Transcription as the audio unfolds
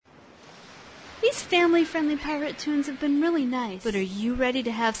These family-friendly pirate tunes have been really nice. But are you ready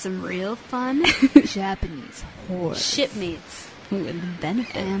to have some real fun? Japanese horror. Shipmates. With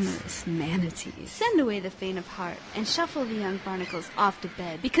benefits. Amorous manatees. Send away the faint of heart and shuffle the young barnacles off to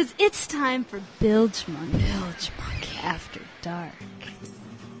bed, because it's time for Bilgemunky. Bilgemunky After Dark.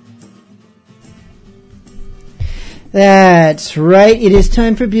 That's right. It is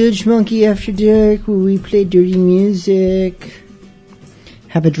time for Bilgemunky After Dark, where we play dirty music.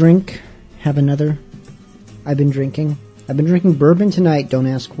 Have a drink. Have another. I've been drinking bourbon tonight. Don't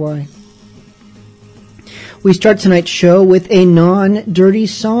ask why. We start tonight's show with a non-dirty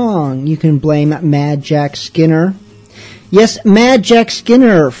song. You can blame Mad Jack Skinner. Yes, Mad Jack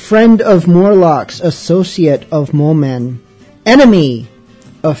Skinner, friend of Morlocks, associate of Molemen, enemy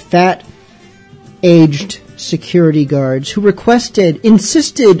of fat, aged security guards who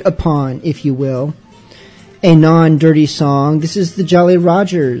insisted upon, if you will, a non-dirty song. This is the Jolly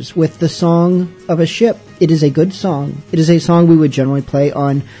Rogers with the Song of a Ship. It is a good song. It is a song we would generally play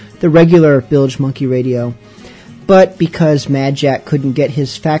on the regular Bilgemunky radio. But because Mad Jack couldn't get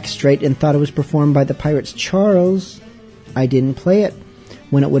his facts straight and thought it was performed by the Pirates Charles, I didn't play it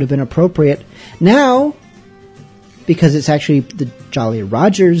when it would have been appropriate. Now, because it's actually the Jolly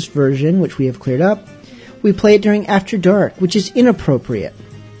Rogers version, which we have cleared up, we play it during After Dark, which is inappropriate.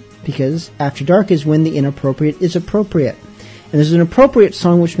 Because After Dark is when the inappropriate is appropriate. And there's an appropriate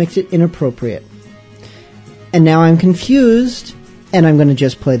song which makes it inappropriate. And now I'm confused, and I'm going to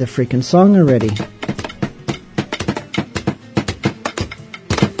just play the freaking song already.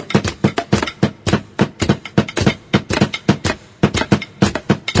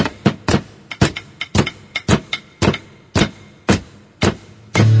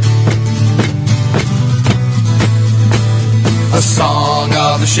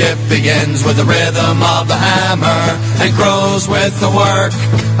 The ship begins with the rhythm of the hammer and grows with the work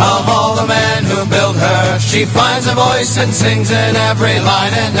of all the men who build her. She finds a voice and sings in every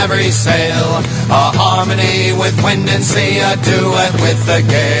line and every sail, a harmony with wind and sea, a duet with the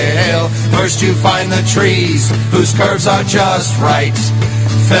gale. First you find the trees whose curves are just right.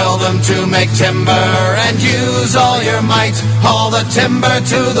 Fell them to make timber and use all your might. Haul the timber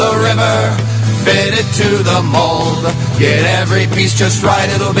to the river, fit it to the mold. Get every piece just right,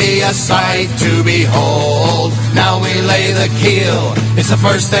 it'll be a sight to behold. Now we lay the keel, it's the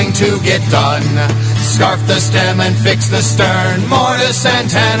first thing to get done. Scarf the stem and fix the stern, mortise and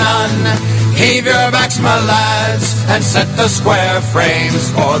tenon. Heave your backs, my lads, and set the square frames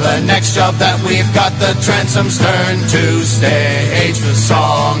for the next job that we've got the transom stern to stage. The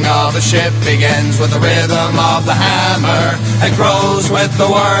song of a ship begins with the rhythm of the hammer and grows with the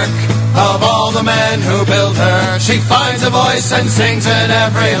work of all the men who build her. She finds a voice and sings in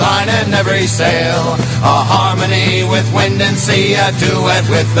every line and every sail, a harmony with wind and sea, a duet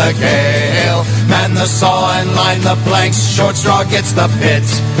with the gale. Man the saw and line the planks, short straw gets the pit.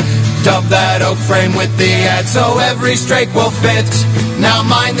 Dub that oak frame with the adze so every strake will fit. Now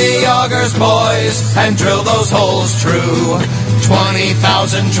mind the augers, boys, and drill those holes true. 20,000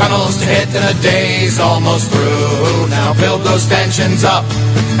 trunnels to hit in a day's almost through. Now build those stanchions up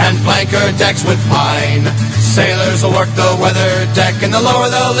and plank her decks with pine. Sailors will work the weather deck, and the lower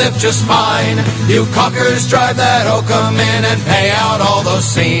they'll live just fine. You caulkers drive that oakum in and pay out all those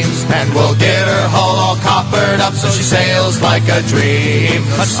seams, and we'll get her hull all coppered up so she sails like a dream.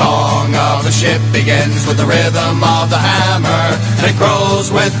 A song of a ship begins with the rhythm of the hammer, and it grows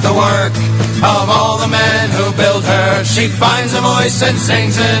with the work of all the men who build her. She finds a voice and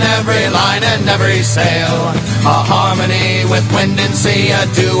sings in every line and every sail, a harmony with wind and sea, a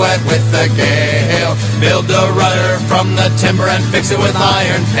duet with the gale. Build a rudder from the timber and fix it with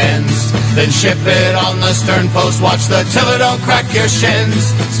iron pins, then ship it on the stern post. Watch the tiller, don't crack your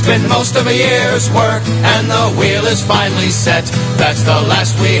shins. Spend most of a year's work and the wheel is finally set. That's the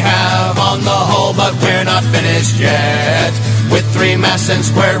last we have on the hull, but we're not finished yet. With 3 masts and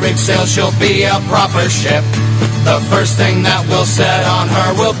square rig sails, she'll be a proper ship. The first thing that we'll set on her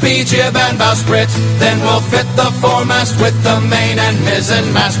will be jib and bowsprit. Then we'll fit the foremast with the main and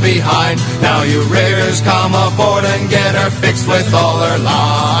mizzen mast behind. Now you riggers come aboard and get her fixed with all her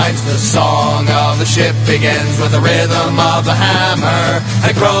lines. The song of the ship begins with the rhythm of the hammer,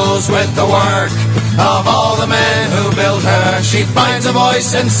 and grows with the work of all the men who build her. She finds a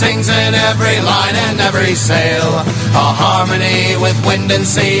voice and sings in every line and every sail. A harmony with wind and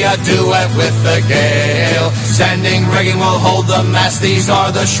sea, a duet with the gale. Standing rigging will hold the mast, these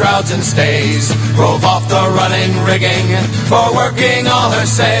are the shrouds and stays. Rove off the running rigging for working all her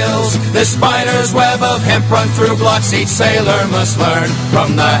sails. This spider's web of hemp run through blocks, each sailor must learn.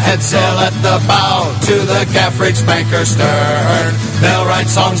 From the headsail at the bow to the gaff rigg's banker stern. They'll write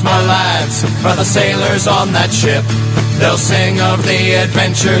songs, my lads, for the sailors on that ship. They'll sing of the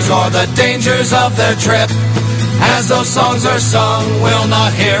adventures or the dangers of their trip. As those songs are sung, we'll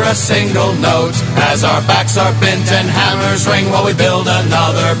not hear a single note. As our backs are bent and hammers ring while we build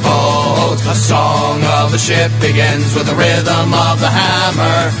another boat. A song of the ship begins with the rhythm of the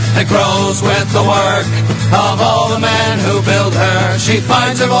hammer. It grows with the work of all the men who build her. She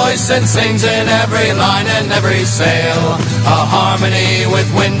finds her voice and sings in every line and every sail. A harmony with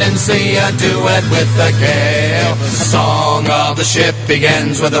wind and sea, a duet with the gale. A song of the ship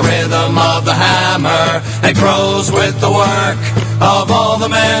begins with the rhythm of the hammer. It grows with the work of all the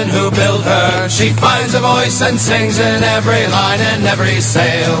men who build her. She finds a voice and sings in every line and every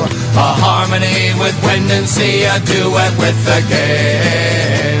sail. A harmony with wind and sea, a duet with the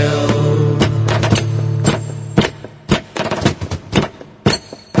gale.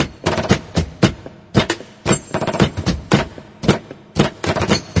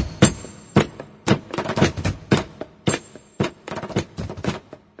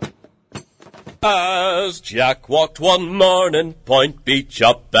 As Jack walked one morning, Point Beach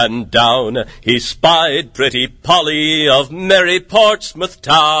up and down, he spied pretty Polly of merry Portsmouth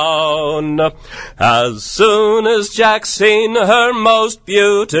town. As soon as Jack seen her most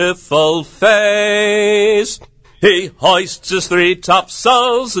beautiful face, he hoists his three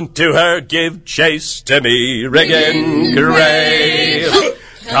topsails and to her give chase. To me rigging grey,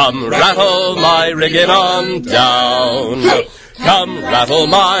 come rattle my rigging on down. Come rattle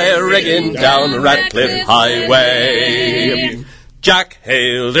my rigging down Ratcliffe Highway. Jack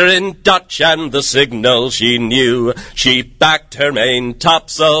hailed her in Dutch and the signal she knew. She backed her main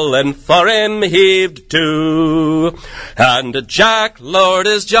topsail and for him heaved to. And Jack lowered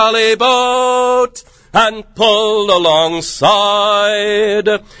his jolly boat and pulled alongside.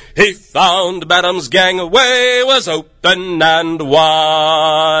 He found Madam's gangway was open and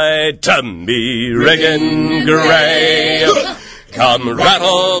wide. To me rigging grey, come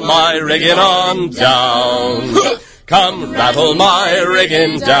rattle my rigging on down. Come rattle my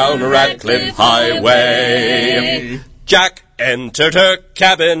rigging down Ratcliffe Highway. Jack entered her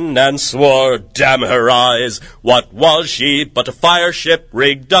cabin and swore, damn her eyes, what was she but a fire ship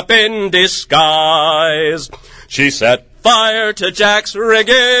rigged up in disguise? She set fire to Jack's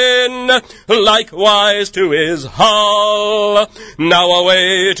rigging, likewise to his hull. Now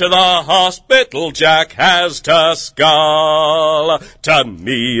away to the hospital Jack has to scull. To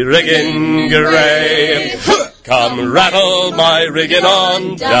me rigging grey, come rattle my rigging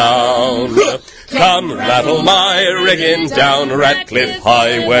on down. Come rattle my rigging down Ratcliffe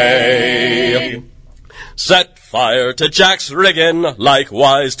Highway. Set fire to Jack's rigging,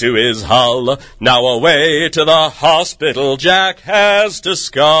 likewise to his hull. Now away to the hospital Jack has to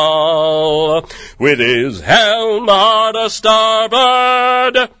scull. With his helm hard a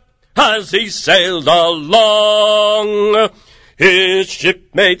starboard, as he sailed along, his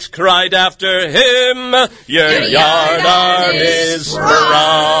shipmates cried after him, your yardarm is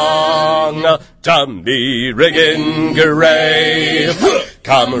sprung. To me rigging grey,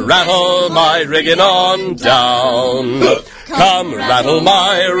 come rattle my rigging on down. Come rattle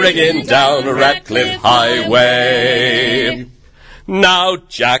my rigging down Ratcliffe Highway. Now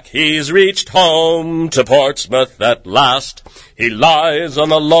Jack, he's reached home to Portsmouth at last. He lies on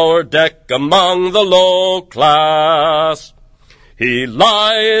the lower deck among the low class. He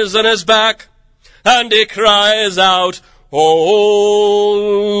lies on his back and he cries out,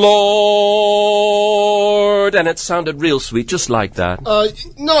 "Oh, Lord." And it sounded real sweet, just like that.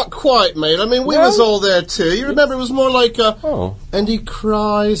 Not quite, mate. I mean, we was all there, too. You remember, it was more like, Oh. And he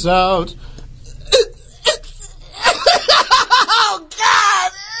cries out, "Oh,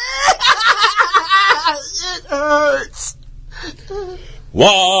 God! It hurts!"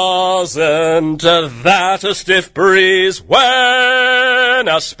 Wasn't that a stiff breeze when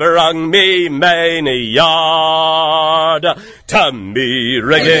I sprung me main yard? To me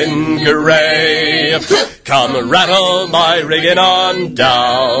rigging grey, come rattle my rigging on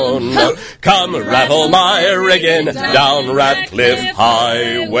down. Come rattle my rigging down Ratcliffe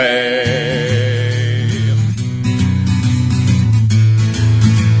Highway.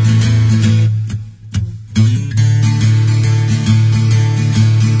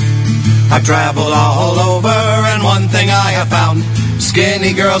 I've traveled all over, and one thing I have found: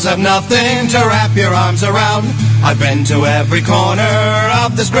 skinny girls have nothing to wrap your arms around. I've been to every corner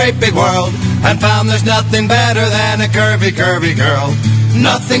of this great big world, and found there's nothing better than a curvy, curvy girl.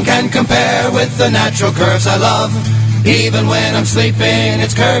 Nothing can compare with the natural curves I love. Even when I'm sleeping,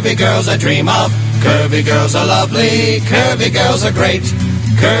 it's curvy girls I dream of. Curvy girls are lovely, curvy girls are great.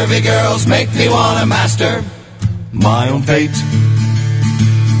 Curvy girls make me want to master my own fate.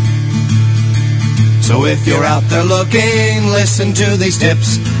 So if you're out there looking, listen to these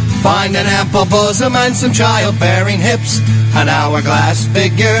tips. Find an ample bosom and some childbearing hips. An hourglass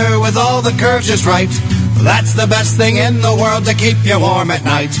figure with all the curves just right. That's the best thing in the world to keep you warm at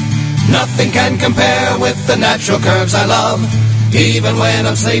night. Nothing can compare with the natural curves I love. Even when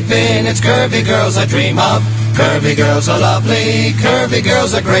I'm sleeping, it's curvy girls I dream of. Curvy girls are lovely, curvy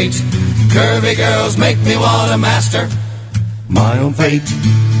girls are great. Curvy girls make me want to master my own fate.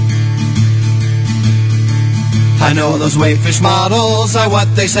 I know those wavefish models are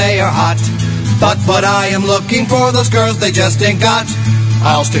what they say are hot, but what I am looking for, those girls they just ain't got.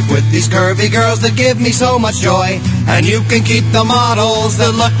 I'll stick with these curvy girls that give me so much joy, and you can keep the models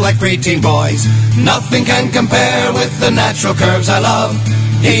that look like preteen boys. Nothing can compare with the natural curves I love.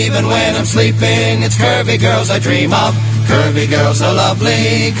 Even when I'm sleeping, it's curvy girls I dream of. Curvy girls are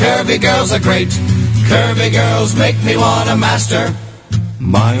lovely, curvy girls are great. Curvy girls make me want to master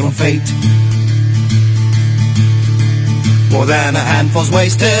my own fate. More than a handful's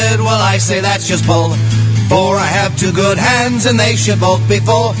wasted, well I say that's just bull. For I have two good hands and they should both be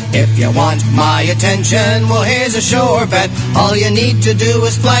full. If you want my attention, well here's a sure bet. All you need to do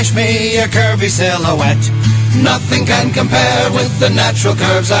is flash me your curvy silhouette. Nothing can compare with the natural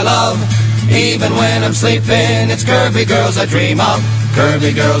curves I love. Even when I'm sleeping, it's curvy girls I dream of.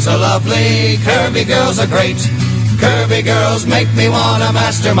 Curvy girls are lovely, curvy girls are great. Curvy girls make me want to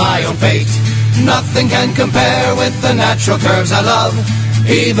master my own fate. Nothing can compare with the natural curves I love.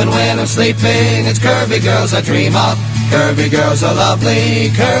 Even when I'm sleeping, it's curvy girls I dream of. Curvy girls are lovely,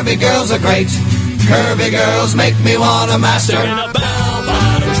 curvy girls are great. Curvy girls make me want to master. In a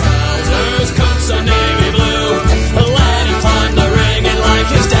bell-bottom trousers, coats of navy blue, let him climb the ring and like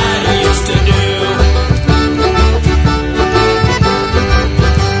his daddy used to do.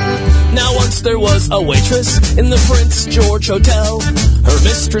 Now once there was a waitress in the Prince George Hotel. Her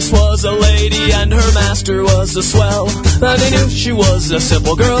mistress was a lady and her master was a swell. And they knew she was a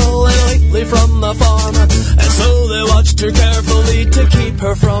simple girl and lately from the farm. And so they watched her carefully to keep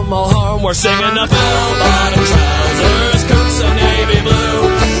her from all harm. We're singing the bell-bottom trousers, coats of navy blue,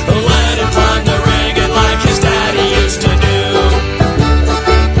 let him climb the ring and like his daddy used to do.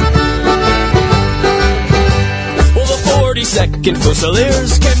 Well, the 42nd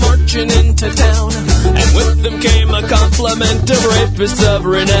Fusiliers came marching into town, and with them came a complement of rapists of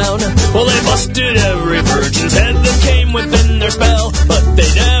renown. Well, they busted every virgin's head that came within their spell, but they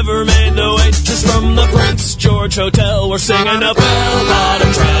never made the waitress from the Prince George Hotel. We're singing a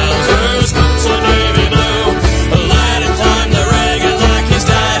bell-bottom trousers, coats of navy blue, let him climb the ring and like his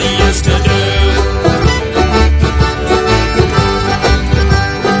daddy used to do.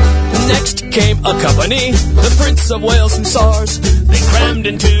 Next came a company, the Prince of Wales and Sars. They crammed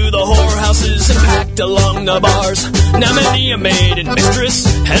into the whorehouses and packed along the bars. Now many a maid and mistress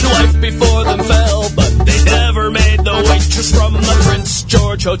and wife before them fell, but they never made the waitress from the Prince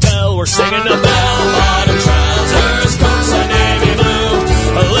George Hotel. We're singing the bell-bottom trousers, coats of navy blue,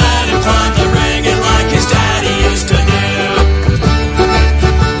 let him climb the ring and like his daddy used to do.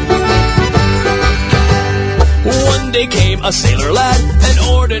 One day came a sailor lad, an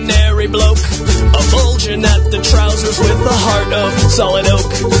ordinary bloke, a bulging at the trousers with a heart of solid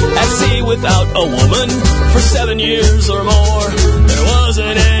oak. At sea without a woman for 7 years or more, there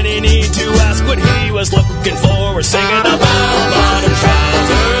wasn't any need to ask what he was looking for. We're singing the bell-bottom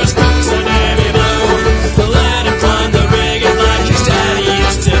trousers, coats of navy blue, let him climb the ring and like his daddy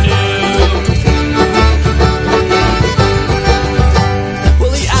used to do.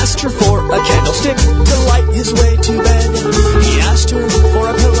 Well, he asked her for a candlestick to light his way to bed. He asked her for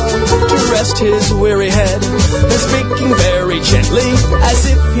a pillow to rest his weary head, and speaking very gently as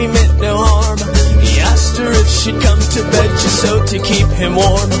if he meant no harm, he asked her if she'd come to bed just so to keep him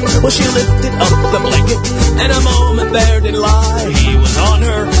warm. Well, she lifted up the blanket and a moment there did lie. He was on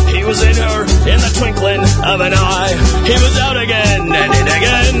her, he was in her, in the twinkling of an eye. He was out again and in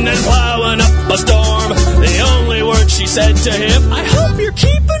again and plowing up a storm. The only word she said to him, I hope you're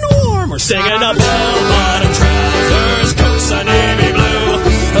keeping warm. We're singing a bell-bottom trousers, coats of navy blue,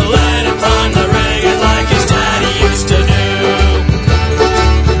 let him climb the ring and like his daddy used to do.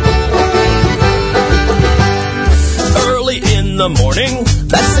 Early in the morning,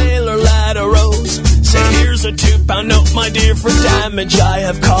 that sailor lad at a rose. Say, here's a 2-pound note, my dear, for damage I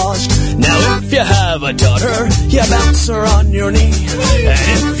have caused. Now if you have a daughter, you bounce her on your knee.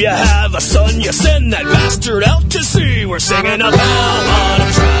 And if you have a son, you send that bastard out to sea. We're singing a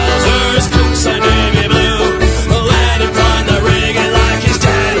bell-bottom trousers, coats are navy blue. Let him climb the rigging like his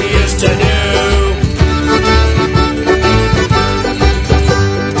daddy used to do.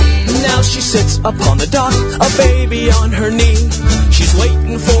 Now she sits upon the dock, a baby on her knee. She's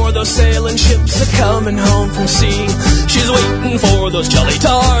waiting for those sailing ships a-coming home from sea. She's waiting for those jolly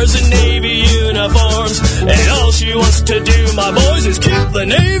tars in navy uniforms. And all she wants to do, my boys, is keep the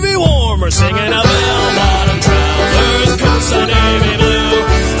navy warm. We're singing a bell-bottom trousers, coats of navy blue.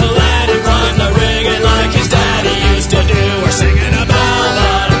 Let him climb the rigging like his daddy used to do. We're singing a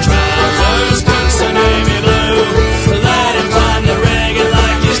bell-bottom trousers, coats of navy blue. Let him climb the rigging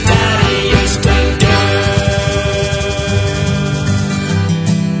like his daddy used to do.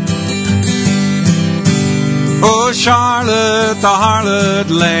 Oh, Charlotte, the harlot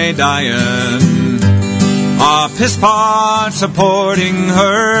lay dying, a piss pot supporting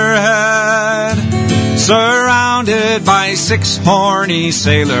her head, surrounded by 6 horny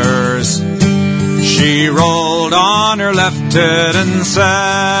sailors. She rolled on her left head and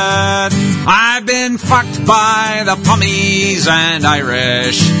said, I've been fucked by the Pummies and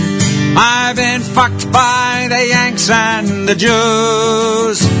Irish. I've been fucked by the Yanks and the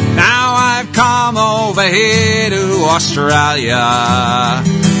Jews. Now I've come over here to Australia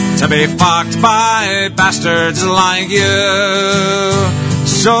to be fucked by bastards like you.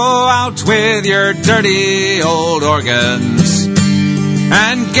 So out with your dirty old organs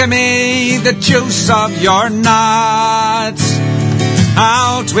and give me the juice of your nuts.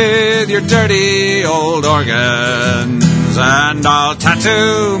 Out with your dirty old organs, and I'll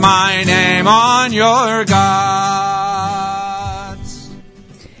tattoo my name on your guts.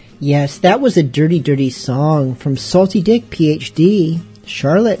 Yes, that was a dirty, dirty song from Salty Dick, PhD,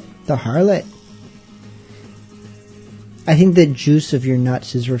 Charlotte the Harlot. I think the juice of your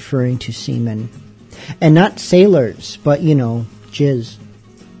nuts is referring to semen. And not sailors, but, you know, jizz.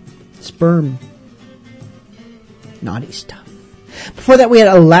 Sperm. Naughty stuff. Before that, we had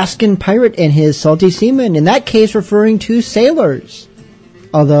Alaskan Pirate and his Salty Seaman, in that case referring to sailors.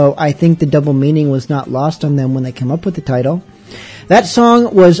 Although I think the double meaning was not lost on them when they came up with the title. That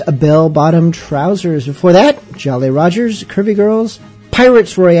song was Bell-Bottom Trousers. Before that, Jolly Rogers, Curvy Girls,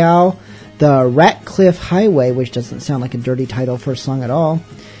 Pirates Royale, the Ratcliffe Highway, which doesn't sound like a dirty title for a song at all.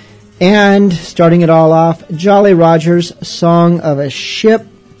 And starting it all off, Jolly Rogers' Song of a Ship,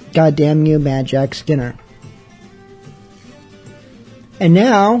 Goddamn You, Mad Jack Skinner. And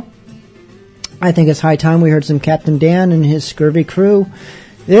now, I think it's high time we heard some Captain Dan and his scurvy crew.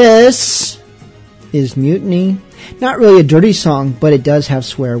 This is Mutiny. Not really a dirty song, but it does have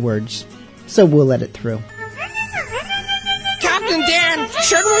swear words. So we'll let it through. Captain Dan,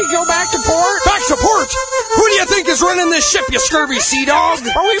 shouldn't we go back to port? Back to port? Who do you think is running this ship, you scurvy sea dog?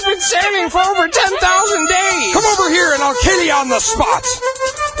 Well, we've been sailing for over 10,000 days. Come over here and I'll kill you on the spot.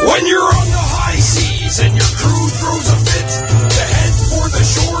 When you're on the high seas and your crew throws a fit to head for the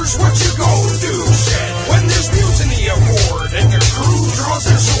shores, what you gonna do? Shit. When there's mutiny aboard and your crew draws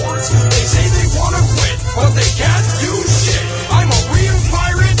their swords, they say they wanna quit, but they can't do shit. I'm a real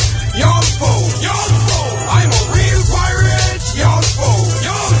pirate, young foe, young foe. I'm a real pirate, young foe,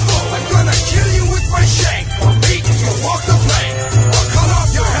 young foe. I'm gonna kill you with my shank, or make you walk the plank. I'll cut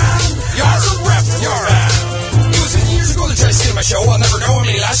off your hand, as a rep, your hand. It was 50 years ago they tried to steal my show. I'll never know how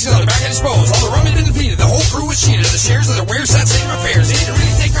many lashes on the back I dispose. All the rum had been depleted, the whole crew was cheated. The shares of the weird sad state of affairs. They didn't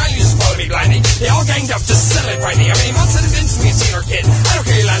really take values to follow me blindly. They all ganged up to settle it finally. How many months had it been since we had seen our kid? I don't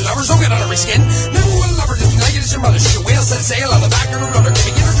care, you land lovers, don't get under my skin. Never will lover, just like it is your mother. She's a whale set sail on the back of a rudder. Can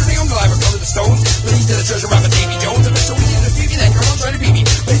we get her to the home alive or color the stones? Lead to the treasure map of Davy Jones. And Mr. Weedy and the Phoebe, then come on, try to beat me.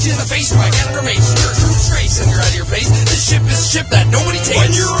 Hit you in the face with my Canada mates. You're a true disgrace and you're out of your place. This ship is a ship that nobody takes.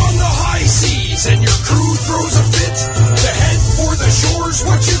 When you're on the high seas and your crew throws a fit to head for the shores,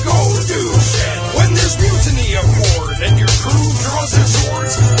 what you gonna do? Shit. When there's mutiny aboard and your crew draws their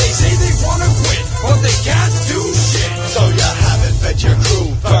swords, they say they wanna quit, but they can't do shit. So you haven't fed your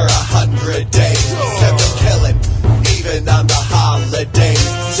crew for 100 days. Kept them killing, even on the holidays.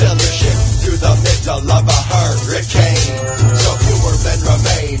 Sail your ship through the middle of a hurricane. So fewer men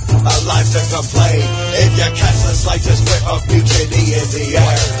remain alive to complain. If you catch the slightest whiff of mutiny in the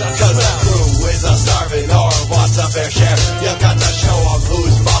air, cause the crew is a starving or wants a fair share, you've got to show them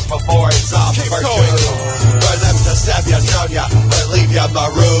who's boss before it's off for two. For them to stab you, drown you, or leave you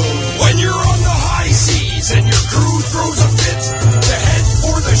maroon. When you're on the high seas and your crew throws a fit to head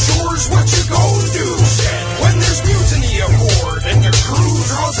for the shores, what you gonna do? Shit. When there's mutiny aboard and your crew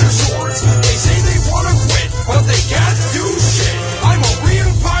draws their swords,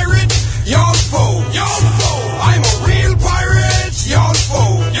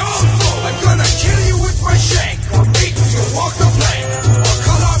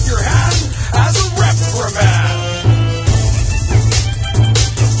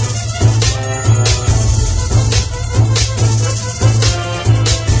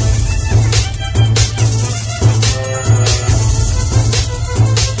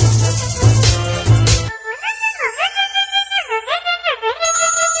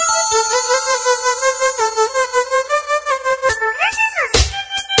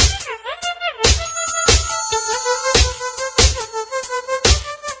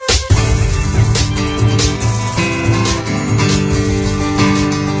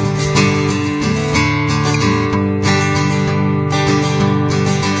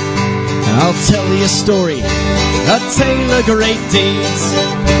 story, a tale of great deeds,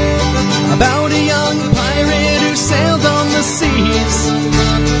 about a young pirate who sailed on the seas.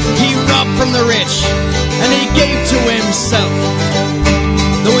 He robbed from the rich, and he gave to himself,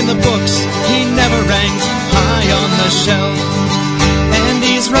 though in the books he never ranked high on the shelf. And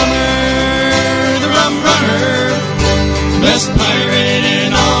he's Rummer, the rum runner, best pirate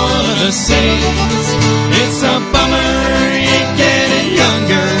in all of the seas. It's a bummer he ain't getting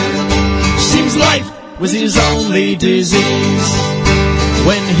younger. Seems life was his only disease.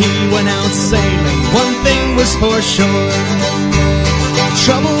 When he went out sailing, one thing was for sure,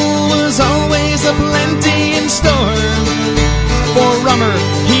 trouble was always aplenty in store. For Rummer,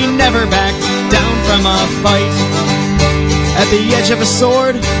 he never backed down from a fight, at the edge of a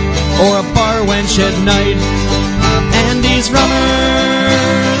sword or a bar wench at night. And he's Rummer,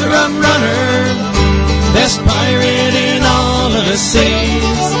 the rum runner, best pirate in all of the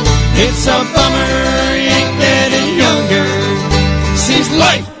seas. It's a bummer he ain't getting younger. Seems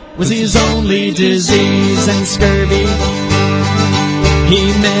life was his only disease. And scurvy,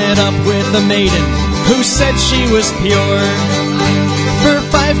 he met up with a maiden who said she was pure, for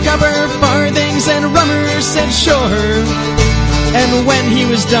 5 copper farthings, and Rummer said sure. And when he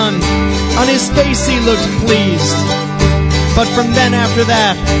was done, on his face he looked pleased, but from then after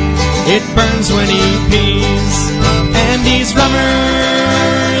that, it burns when he pees. And he's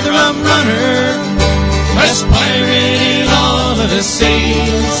Rummer, the rum runner, best pirate in all of the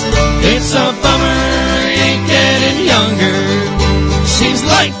seas. It's a bummer he ain't getting younger. Seems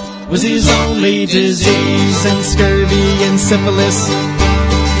life was his only disease. And scurvy and syphilis,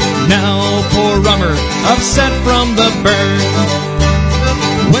 now poor Rummer, upset from the burn,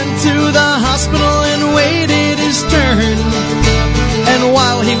 went to the hospital and waited his turn. And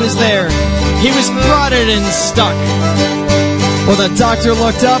while he was there, he was prodded and stuck. Well, the doctor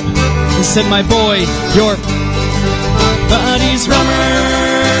looked up and said, "My boy, you're..." But he's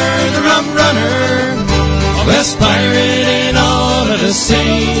Rummer, the rum runner, best pirate in all of the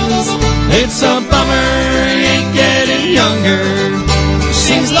seas. It's a bummer he ain't getting younger.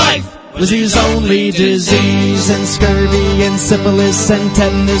 Seems life was his only disease. And scurvy and syphilis and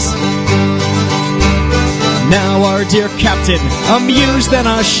tetanus, now our dear captain, amused and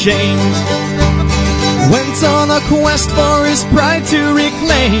ashamed, went on a quest for his pride to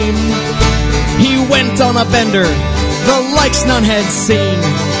reclaim. He went on a bender, the likes none had seen,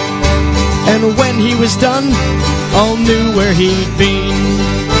 and when he was done, all knew where he'd been.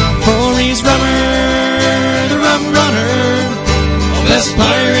 For he's Rummer, the rum runner, best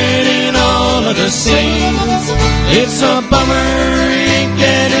pirate in all of the seas. It's a bummer he ain't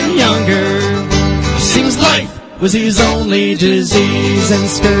getting younger. Seems life was his only disease. And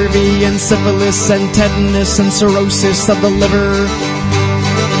scurvy and syphilis and tetanus and cirrhosis of the liver,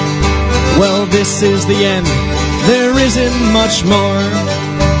 well, this is the end, there isn't much more.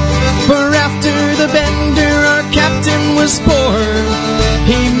 For after the bender our captain was poor,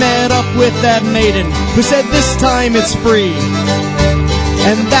 he met up with that maiden who said this time it's free.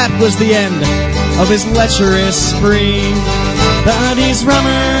 And that was the end of his lecherous spree. But he's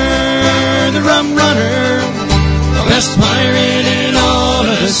Rummer, the rum runner, best pirate in all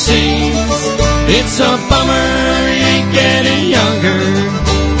of the seas. It's a bummer he ain't getting younger.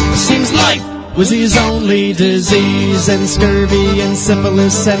 Seems life was his only disease. And scurvy and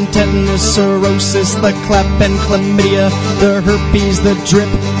syphilis and tetanus, cirrhosis, the clap and chlamydia, the herpes, the drip,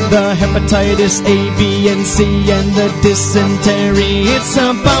 the hepatitis A, B, and C, and the dysentery. It's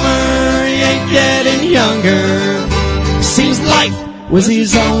a bummer he ain't getting younger. Seems life was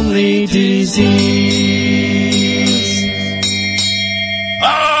his only disease.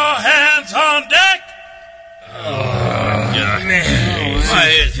 All hands on deck! My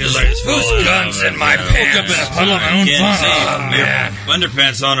head feels like it's Whose falling guns over. in my pants? Woke up in a puddle of my own vomit. Oh, man.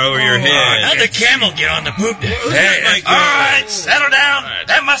 Underpants on over your head. How'd the camel get on the poop deck? Hey, all right, settle down.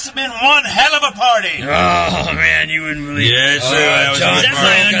 That must have been one hell of a party. Oh, man, you wouldn't believe it. Yeah, it's true. I was John, in the that's bar.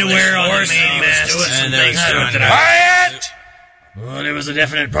 my underwear on the mainmast. And there was John. Quiet! Well, it was a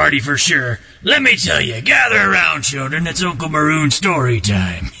definite party for sure. Let me tell you, gather around, children. It's Uncle Maroon story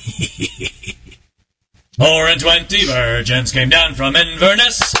time. 4 and 20 virgins came down from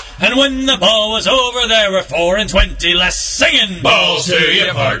Inverness, and when the ball was over, there were 4 and 20 less, singing, "Balls to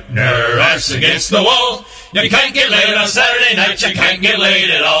your partner, arse against the wall. You can't get laid on Saturday night, you can't get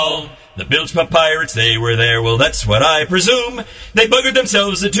laid at all." The Bilgemunky pirates, they were there, well, that's what I presume. They buggered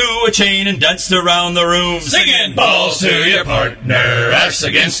themselves into a chain and danced around the room, singing, "Balls to your partner, arse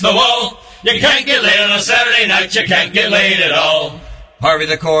against the wall. You can't get laid on a Saturday night, you can't get laid at all." Harvey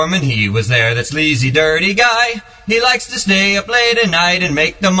the Corpsman, he was there, that sleazy, dirty guy. He likes to stay up late at night and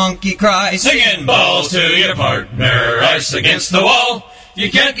make the monkey cry. Singing balls to your partner, ice against the wall. You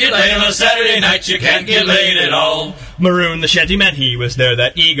can't get laid on a Saturday night, you can't get laid at all. Maroon the shantyman, he was there,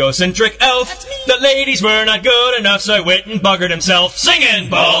 that egocentric elf. The ladies were not good enough, so he went and buggered himself. Singing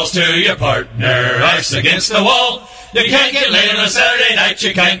balls to your partner, ice against the wall. You can't get laid on a Saturday night,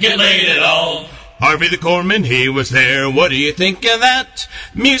 you can't get laid at all. Harvey the corpsman, he was there, what do you think of that?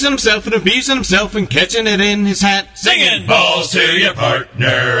 Musing himself and abusing himself and catching it in his hat. Singing balls to your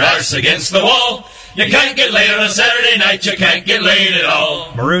partner, ice against the wall. You can't get laid on a Saturday night, you can't get laid at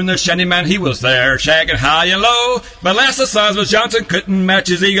all. Maroon the shantyman, he was there, shagging high and low, but last the size was Johnson couldn't match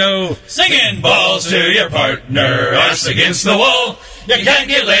his ego. Singing balls to your partner, ice against the wall. You can't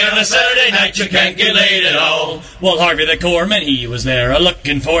get laid on a Saturday night, you can't get laid at all. Well, Harvey the corpsman, he was there,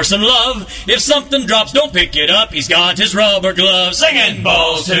 a-looking for some love. If something drops, don't pick it up, he's got his rubber gloves. Singing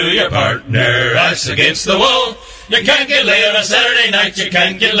balls to your partner, ice against the wall. You can't get laid on a Saturday night, you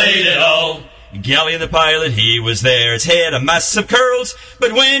can't get laid at all. Galley the pilot, he was there, his head a mass of curls,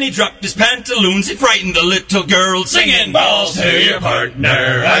 but when he dropped his pantaloons, he frightened the little girls. Singing balls to your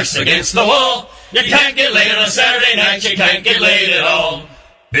partner, ice against the wall. You can't get laid on a Saturday night, you can't get laid at all.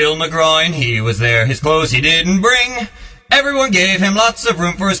 Bill McGroin, he was there, his clothes he didn't bring. Everyone gave him lots of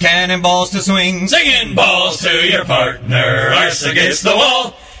room for his cannonballs to swing. Singing balls to your partner, ice against the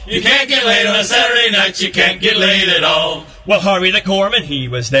wall. You can't get laid on a Saturday night, you can't get laid at all. Well, Harvey the corpsman, he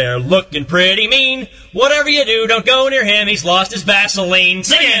was there, looking pretty mean. Whatever you do, don't go near him, he's lost his Vaseline.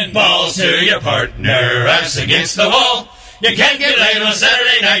 Singing balls to your partner, ice against the wall. You can't get laid on a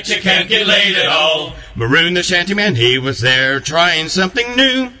Saturday night, you can't get laid at all. Maroon the shantyman, he was there, trying something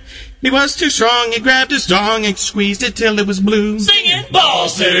new. He was too strong, he grabbed his dong and squeezed it till it was blue. Singing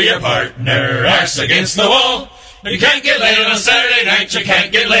balls to your partner, ice against the wall. You can't get laid on a Saturday night, you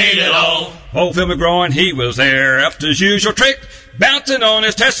can't get laid at all. Old Phil McGroin, he was there, up to his usual trick, bouncing on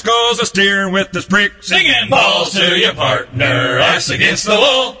his testicles, a steering with his prick. Singing balls to your partner, ice against the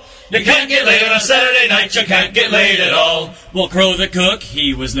wall. You can't get laid on a Saturday night, you can't get laid at all. Well, Crow the cook,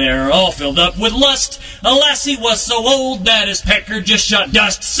 he was there, all filled up with lust. Alas, he was so old that his pecker just shot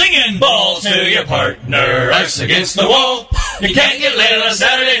dust. Singing balls to your partner, ice against the wall. You can't get laid on a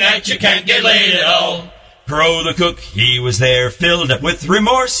Saturday night, you can't get laid at all. Crow the cook, he was there, filled up with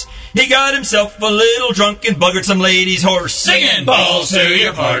remorse. He got himself a little drunk and buggered some lady's horse. Singing balls to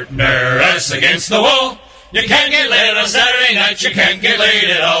your partner, ice against the wall. You can't get laid on a Saturday night, you can't get laid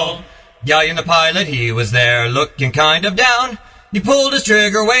at all. Galleon the pilot, he was there, looking kind of down. He pulled his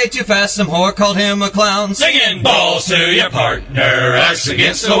trigger way too fast, some whore called him a clown. Singing balls to your partner, ice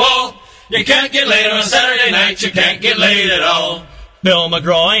against the wall. You can't get laid on a Saturday night, you can't get laid at all. Bill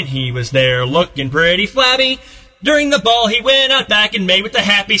McGroin, he was there, looking pretty flabby. During the ball, he went out back and made with the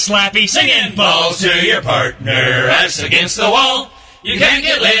happy slappy. Singing balls to your partner, ice against the wall. You can't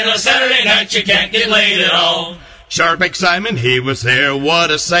get laid on a Saturday night, you can't get laid at all. Sharpback Simon, he was there,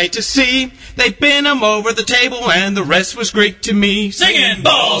 what a sight to see. They bent him over the table and the rest was Greek to me. Singing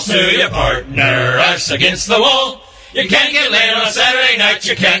balls to your partner, ice against the wall. You can't get laid on a Saturday night,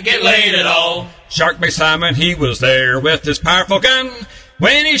 you can't get laid at all. Sharkbait Simon, he was there with his powerful gun.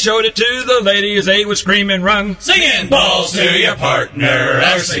 When he showed it to the ladies, they would scream and run. Singing balls to your partner,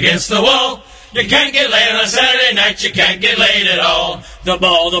 ice against the wall. You can't get laid on a Saturday night, you can't get laid at all. The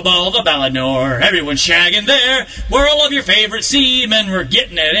ball, the Ballinor, everyone's shagging there. Where all of your favorite seamen were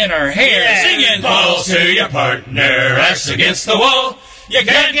getting it in our hair. Yeah. Singing balls to your partner, ice against the wall. You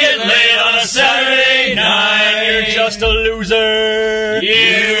can't get laid on a Saturday night. You're just a loser.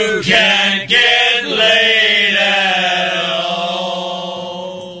 You can't get laid at all.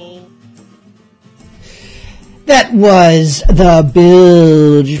 That was the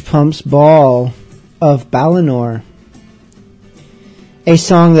Bilge Pumps Ball of Ballinor. A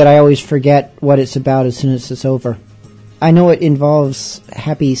song that I always forget what it's about as soon as it's over. I know it involves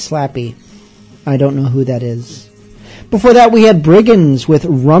Happy Slappy. I don't know who that is. Before that, we had Brigands with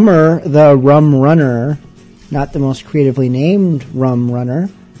Rummer the Rum Runner. Not the most creatively named Rum Runner,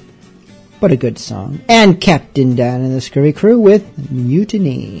 but a good song. And Captain Dan and the Scurvy Crew with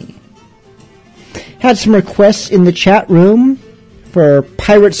Mutiny. Had some requests in the chat room for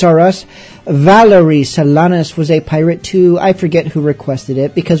Pirates Are Us. Valerie Solanas was a pirate too. I forget who requested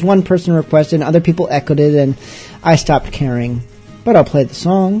it because one person requested and other people echoed it and I stopped caring. But I'll play the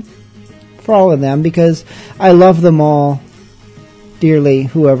song for all of them because I love them all dearly,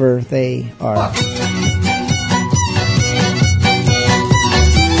 whoever they are.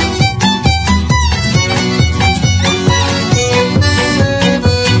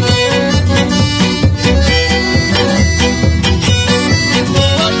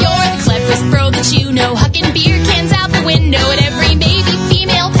 You know, hucking beer cans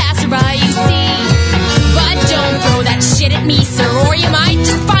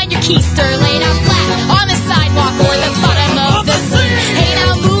keister laid out flat on the sidewalk or the bottom of the sea. Hey,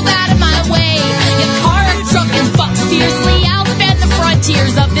 now move out of my way. Your car or truck and fucks fiercely. I'll defend the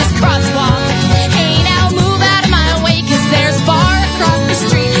frontiers of this crosswalk. Hey, now move out of my way, 'cause there's a bar across the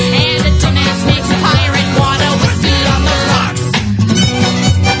street, and a dumbass makes a pirate want a whiskey on the rocks.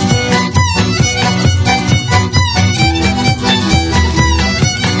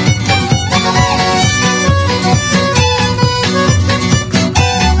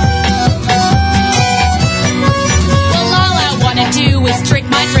 Is drink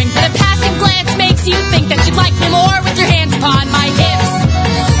my drink, but a passing glance makes you think that you'd like me more with your hands upon my hips.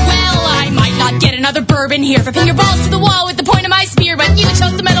 Well, I might not get another bourbon here for pin your balls to the wall with the point of my spear, but you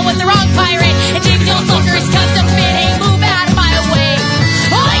chose to meddle with the wrong pirate, and Jake the old fucker is custom fit. Hey, move out of my way.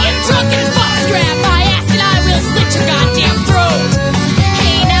 I am drunk as fuck scrap. I asked and I will slit your goddamn throat.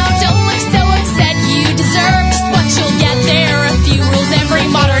 Hey, now don't look so upset. You deserve just what you'll get. There are a few rules every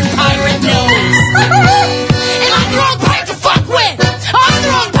modern pirate knows. And I'm the wrong pirate to fuck with. I'm the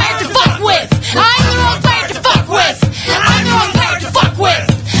wrong pirate to fuck with. I'm the wrong pirate to fuck with. I'm the wrong pirate to fuck with.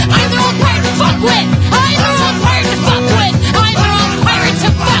 I'm the wrong pirate to fuck with. I'm the wrong pirate to fuck with. I'm the wrong pirate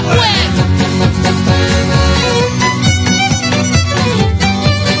to fuck with.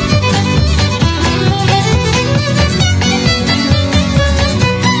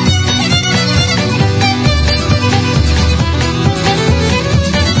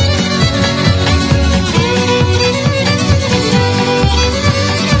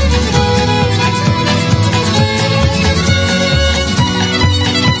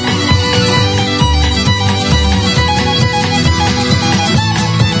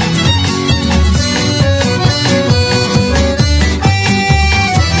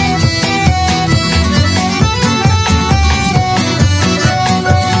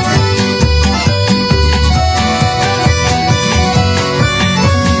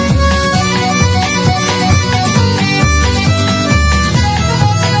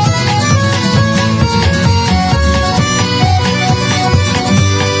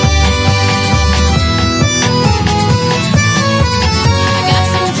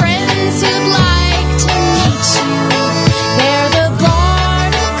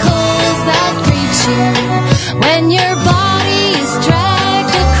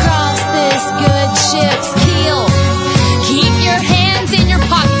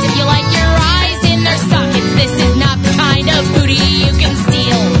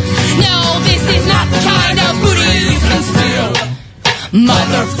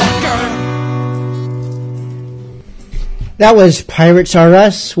 Motherfucker! That was Pirates R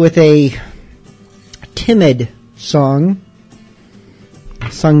Us with a timid song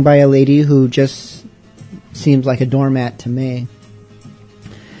sung by a lady who just seems like a doormat to me.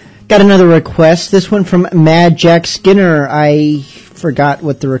 Got another request. This one from Mad Jack Skinner. I forgot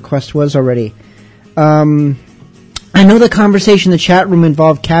what the request was already. I know the conversation in the chat room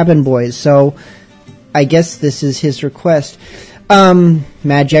involved Cabin Boys, so I guess this is his request.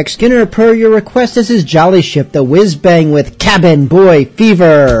 Mad Jack Skinner, per your request, this is Jolly Ship, the whiz bang with Cabin Boy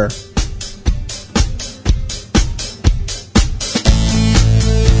Fever.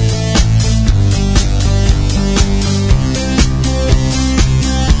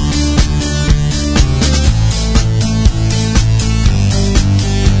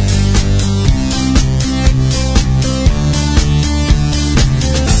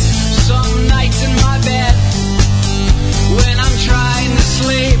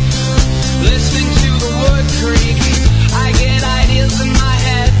 Listening to the wood creak, I get ideas in my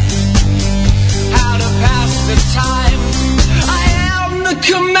head.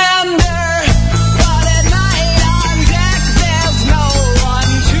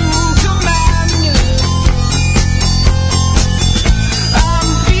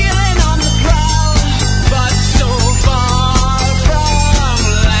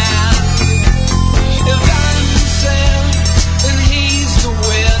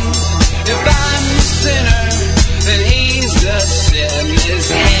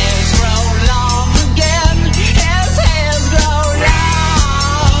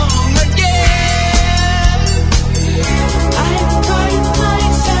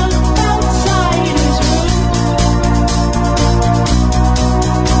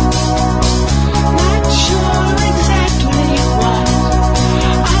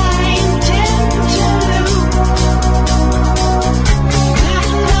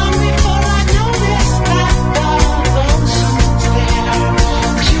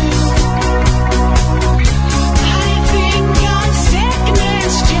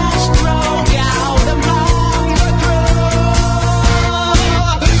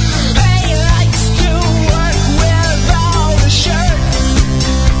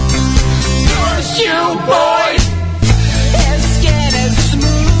 boy. His skin is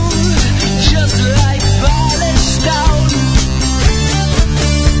smooth, just like polished stone.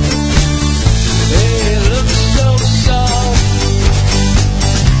 He looks so soft,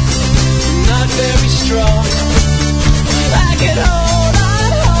 not very strong. I can hold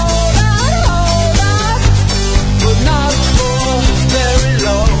on, but not for very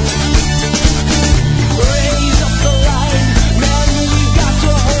long. Raise up the line, man, we got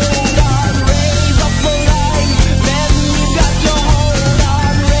to hold on. Raise up the line, man, we got to hold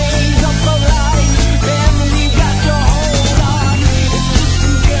on. Raise up the line, man, we got to hold on. It's just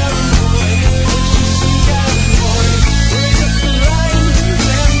some Gavin boy, it's just some Gavin boy. Raise up the line,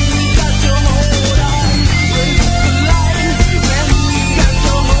 man, we got to hold on. Raise up the line, man, we got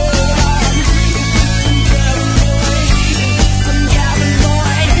to hold on. It's just some Gavin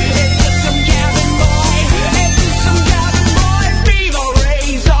boy, it's just some Gavin boy, it's just some Gavin boy, it's just some Gavin boy. Fever,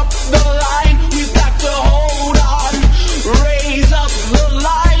 raise up the line, we've got to hold on. Raise up the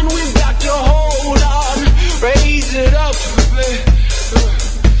line, we've got to hold on. Raise it up, yeah.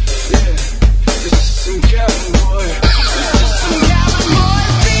 It's just some Gavin boy, it's just some Gavin boy.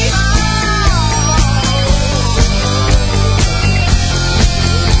 Fever.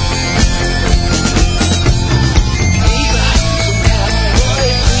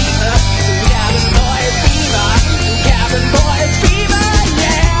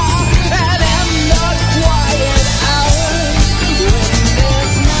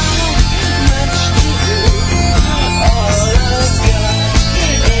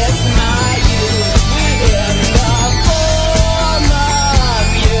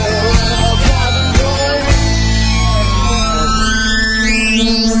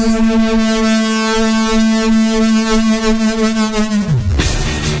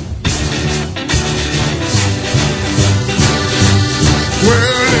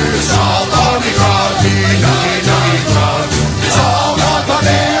 Well, it's all only grog, nuggy grog. It's all gone for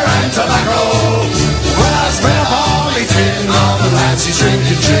beer and tobacco. Well, I spent a poly tin on the Lancey's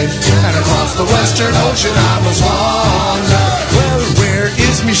drinking gin, and across the western ocean I must wander. Well, where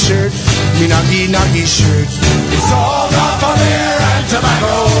is me shirt, me nuggy shirt? It's all gone for beer and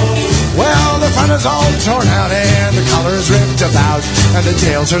tobacco. Well, the front is all torn out and the collar's ripped about, and the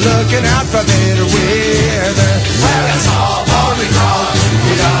tails are looking out for better weather. Well, it's all only grog,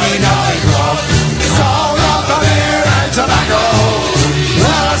 nuggy grog. It's all gone for beer and tobacco.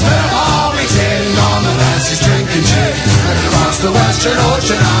 Well, I spent a poly tin on the Lancey's drinking gin, and across the western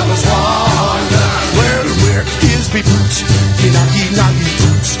ocean I must wander. Well, where is me boots, me nuggy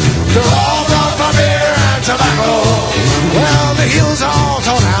boots? They're all gone for beer and tobacco. Well, the heels are all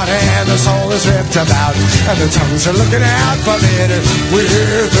torn out and the sole is ripped about, and the tongues are looking out for better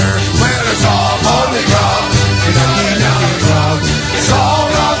weather. Well, it's all only grog, nuggy grog. It's all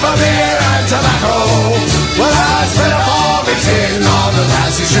gone for beer and tobacco. Well, I spent a poly tin on the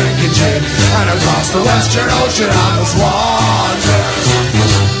Lancey's drinking gin, and across the western ocean I must wander.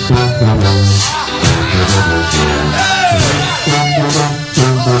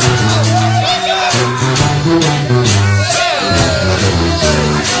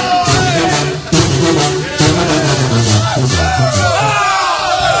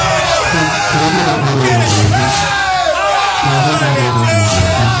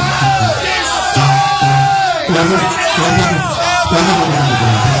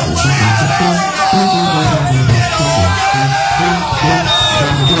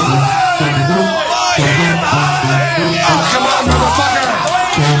 Come on, motherfucker!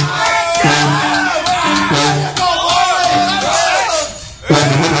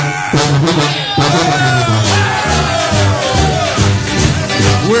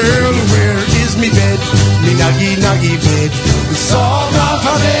 Well, where is me bed, me nuggy bed? It's all gone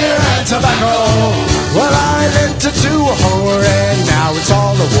for beer and tobacco. Well, I lent it to a whore, and now it's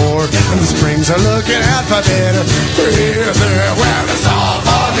all a war, and the springs are looking out for better weather. Well, it's all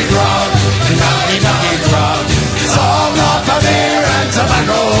for me grog, nuggy grog. It's all gone for beer and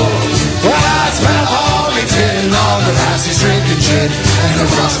tobacco. Well, I spent a poly tin on the Lancey's drinking gin, and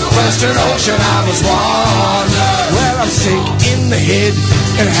across the western ocean I must wander. Well, I'm sick in the head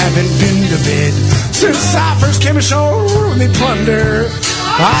and haven't been to bed since I first came ashore with me plunder.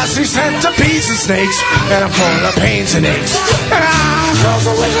 I see centipedes and snakes, and I'm full of pains and aches, and I cross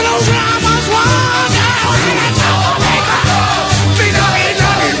the western ocean I must wander. And it's all me grog, me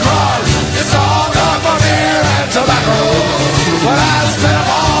nuggy grog. It's all gone for beer and tobacco. Well, I spent a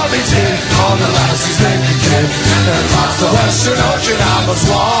poly tin on the Lancey's drinking gin, and across the western ocean I must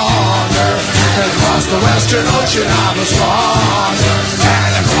wander. And across the western ocean I must wander.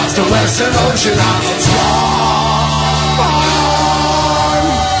 And across the western ocean I must wander.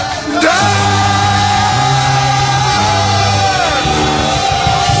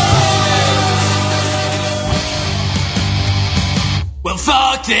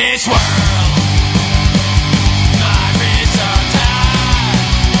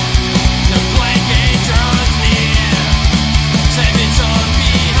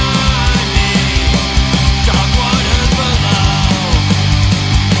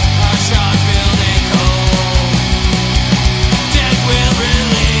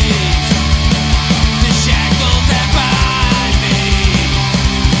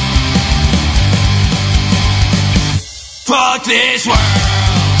 Fuck this world.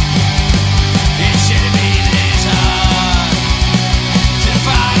 It shouldn't be this hard to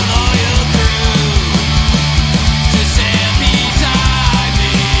find a loyal crew to stand beside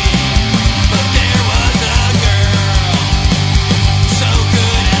me. But there was a girl so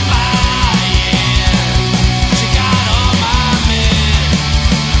good at lying. She got on my men,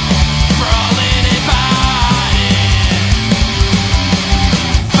 brawling and fighting.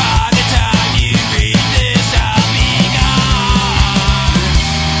 By the time you read this, I'll be gone.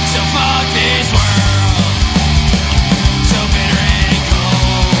 So fuck this world, so bitter and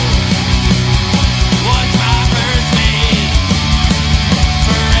cold. Once my first mate,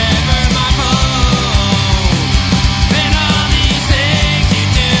 forever my foe. And all these things you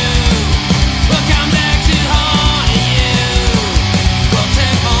do will come back to haunt you. Well,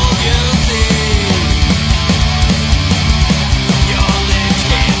 tenfold you'll see. Your lips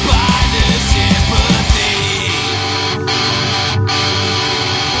can't buy the sympathy.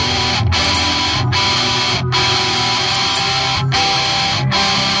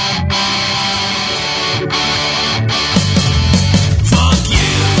 Fuck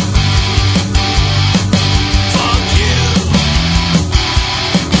you. Fuck you.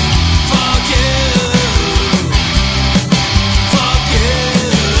 Fuck you. Fuck you. Fuck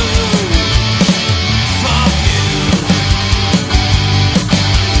you.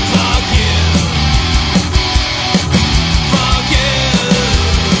 Fuck you. Fuck you.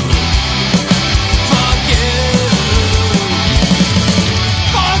 Fuck you. Fuck you. Fuck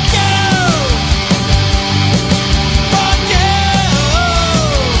you.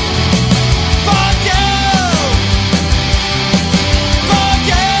 Fuck you. Fuck you.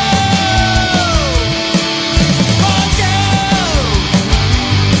 Fuck you.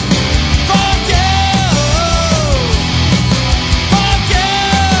 Fuck you. Fuck you.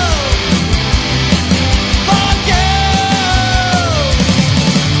 Fuck you.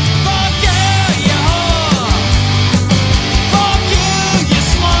 Fuck you, you whore. Fuck you, you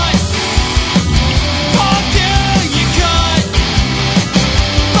slut. Fuck you, you cunt.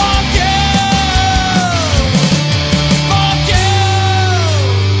 Fuck you. Fuck you.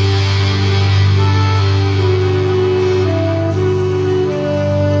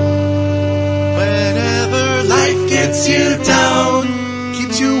 Whenever life gets you down,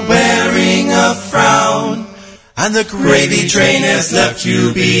 keeps you wearing a frown, and the gravy train has left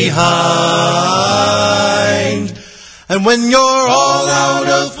you behind. And when you're all out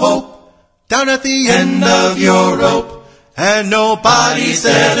of hope, down at the end of your rope, and nobody's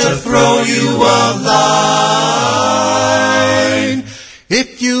there to throw you a line.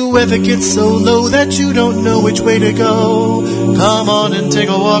 If you ever get so low that you don't know which way to go, come on and take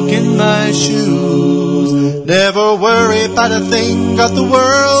a walk in my shoes. Never worry about a thing, got the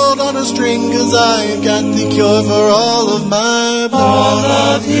world on a string, 'cause I've got the cure for all of my blues. All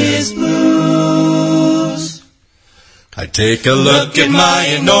of his blues. I take a look at my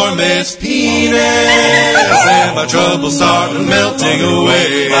enormous penis, and my troubles start melting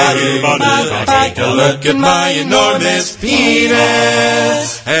away. I take a look at my enormous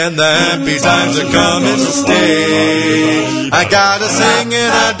penis, and the happy times are coming to stay. I gotta sing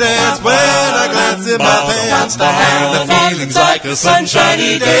and I dance when I glance in my pants, and the feeling's like a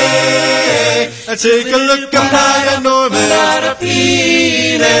sunshiny day. I take a look at my enormous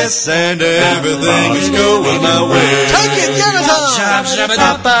penis, and everything is going my way. Take it,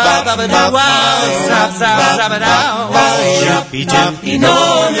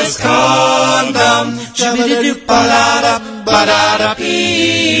 enormous condom,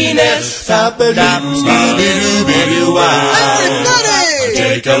 penis,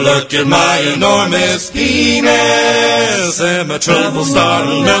 take a look at my enormous penis, and my troubles start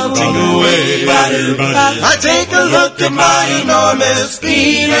melting away. I take a look at my enormous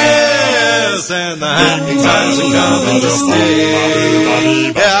penis, and the happy times are coming to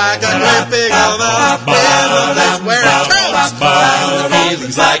stay. Yeah, I got that big old mouth, and that's where it counts. And the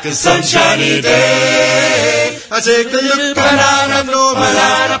feeling's like a sunshiny day. I take a look at my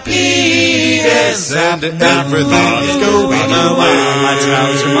enormous penis, and everything is going my way. My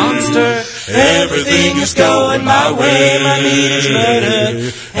trouser monster, everything is going my way. My need is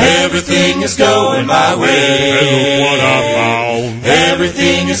murdered, everything is going my way. And what I found,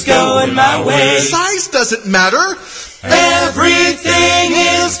 everything is going my way. Size doesn't matter. Everything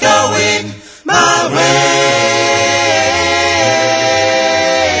is going my way.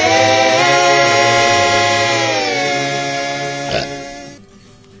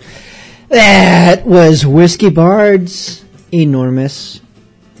 That was Whiskey Bard's enormous,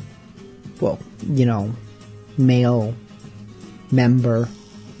 well, you know, male member.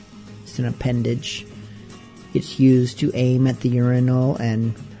 It's an appendage. It's used to aim at the urinal,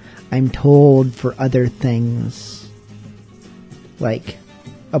 and I'm told for other things, like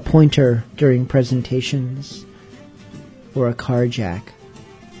a pointer during presentations or a car jack.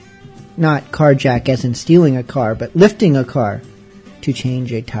 Not car jack as in stealing a car, but lifting a car to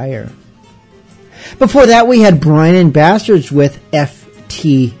change a tire. Before that, we had Brian and Bastards with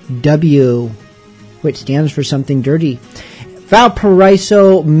FTW, which stands for something dirty.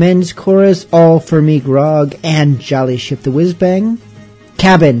 Valparaiso Men's Chorus, All For Me Grog, and Jolly Ship the Whiz Bang.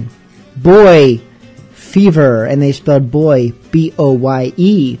 Cabin, Boy, Fever, and they spelled boy,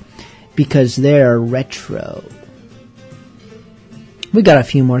 B-O-Y-E, because they're retro. We got a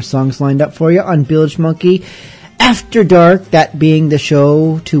few more songs lined up for you on Bilgemunky After Dark, that being the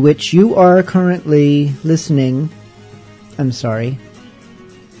show to which you are currently listening. I'm sorry.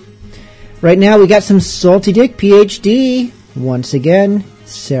 Right now we got some Salty Dick PhD. Once again,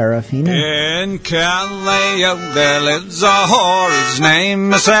 Serafina. In Calais there lives a whore, his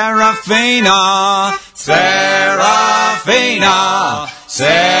name is Serafina. Serafina,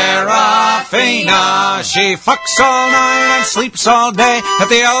 Serafina. She fucks all night and sleeps all day at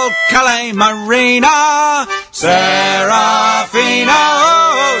the old Calais Marina. Serafina,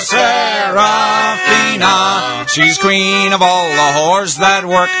 oh Serafina. She's queen of all the whores that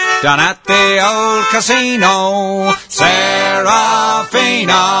work down at the old casino.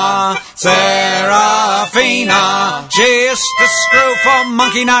 Serafina, Serafina. She used to screw for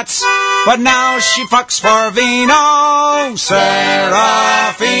monkey nuts, but now she fucks for vino.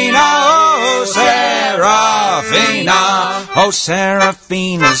 Serafina, oh Serafina. Oh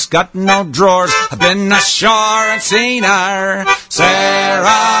Serafina's got no drawers, I've been ashore and seen her.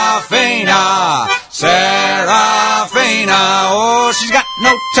 Serafina, Serafina. Oh, she's got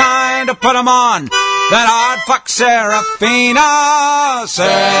no time to put 'em on. That hard fuck Serafina.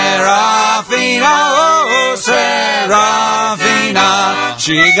 Serafina, oh Serafina.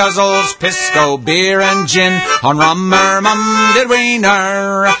 She guzzles pisco, beer and gin on rum her mum did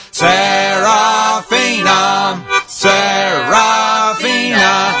wiener. Serafina,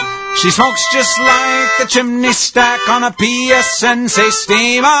 Serafina. She smokes just like the chimney stack on a PSNC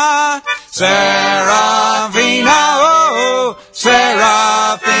steamer. Serafina, oh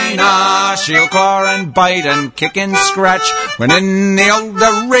Serafina. She'll claw and bite and kick and scratch when in the old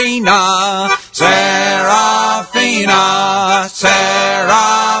arena. Serafina,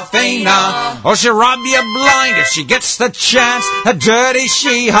 Serafina. Oh, she'll rob you blind if she gets the chance, a dirty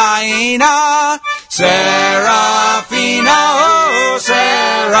she-hyena. Serafina, oh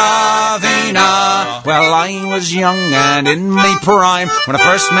Serafina. Well, I was young and in my prime when I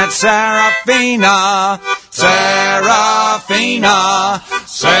first met Serafina. Serafina,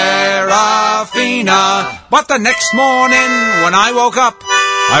 Serafina. But the next morning when I woke up,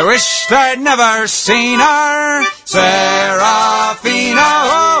 I wished I'd never seen her. Serafina,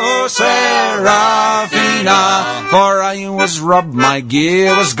 oh Serafina. For I was robbed, my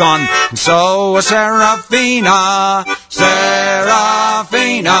gear was gone, and so was Serafina.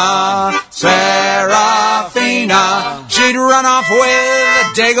 Serafina, Serafina. She'd run off with a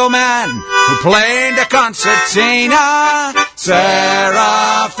Dago man who played the concertina.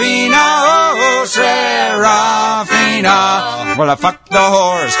 Serafina, oh Serafina. Well, I fucked the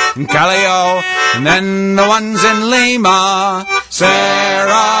whores in Callao and then the ones in Lima.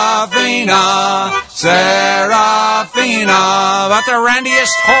 Serafina, Serafina. But the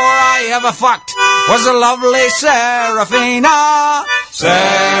randiest whore I ever fucked was the lovely Serafina.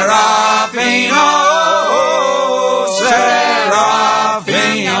 Serafina, oh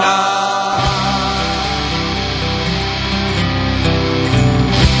Serafina.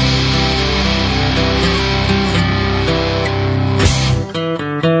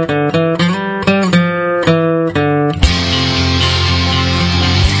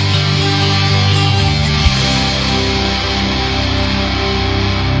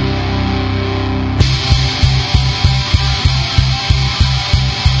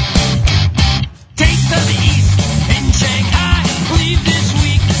 Taste of the East in Shanghai. Leave this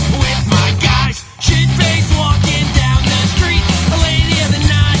week with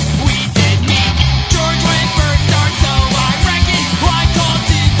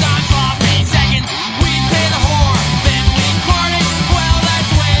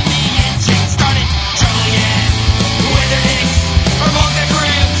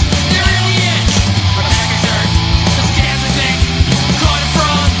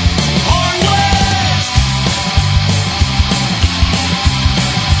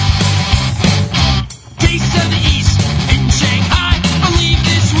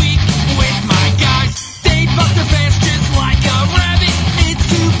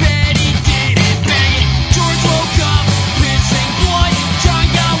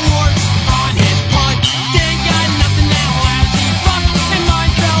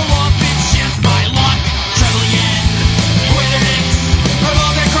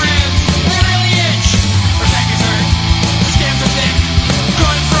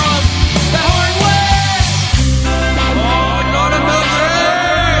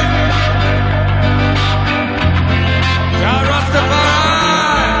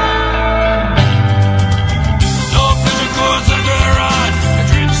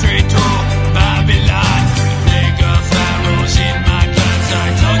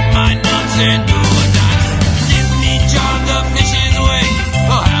and do a dance. Give me John the fish's wig.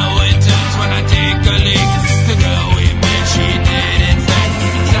 Oh, how it turns when I take a lick. The girl we met, she did in fact.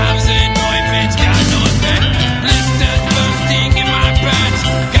 Stabs and ointments got no effect. Blisters bursting in my pants.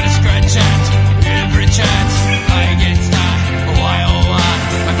 Got a scratch at every chance. I get started. Why oh why?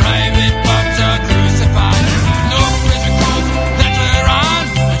 My private parts are crucified. No prison calls that were on.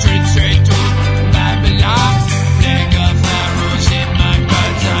 I treat straight to Babylon. Plague of arrows in my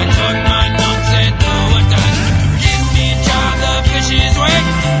guts. I took my notes and do a dance. Give me a job, the fish's wig.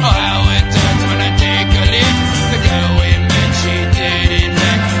 Oh, how it turns when I take a lick. The girl we met, she did in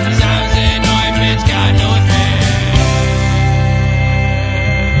fact. Salves and ointments got no effect.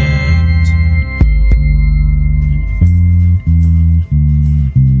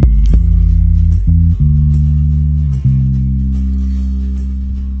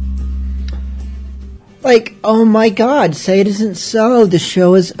 Like, oh my God, say it isn't so. The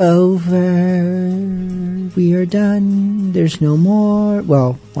show is over. We are done. There's no more.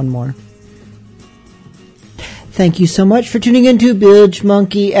 Well, one more. Thank you so much for tuning in to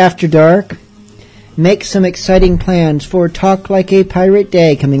Bilgemunky After Dark. Make some exciting plans for Talk Like a Pirate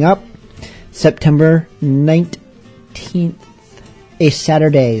Day coming up September 19th, a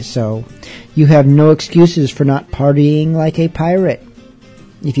Saturday. So you have no excuses for not partying like a pirate.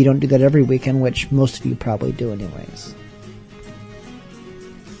 If you don't do that every weekend, which most of you probably do anyways.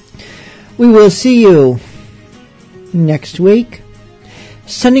 We will see you next week.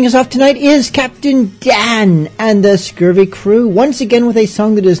 Sending us off tonight is Captain Dan and the Scurvy Crew, once again with a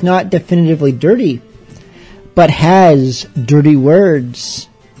song that is not definitively dirty, but has dirty words.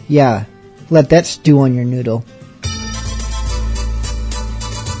 Yeah, let that stew on your noodle.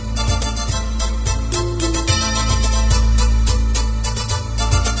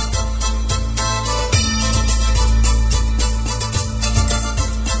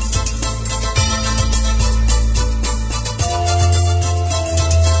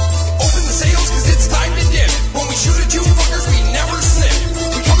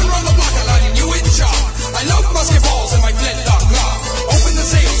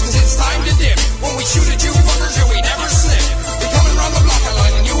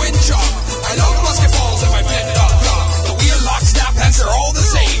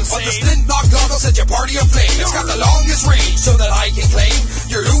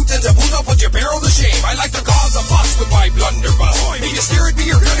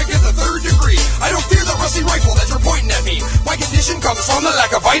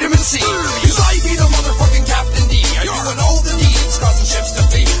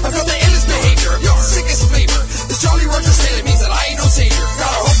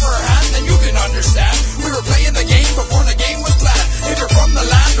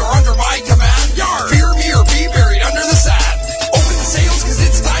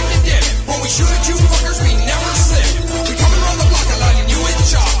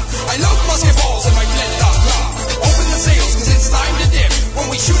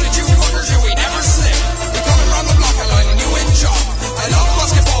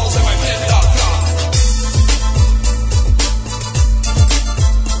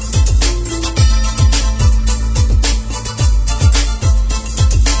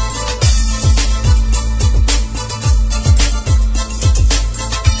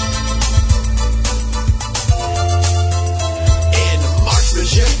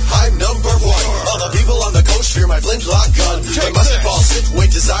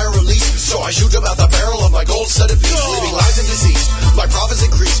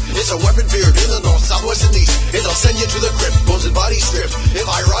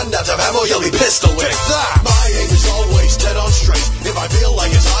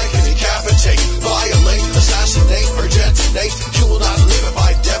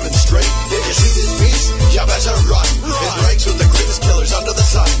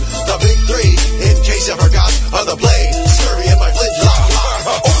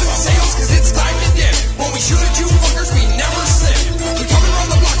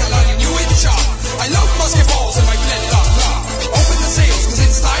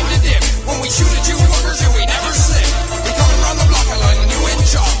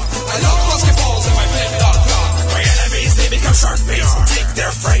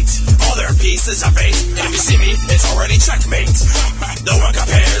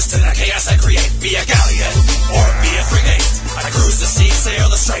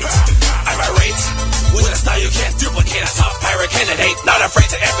 Not afraid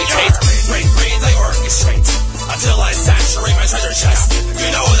to amputate, great brains I orchestrate until I saturate my treasure chest.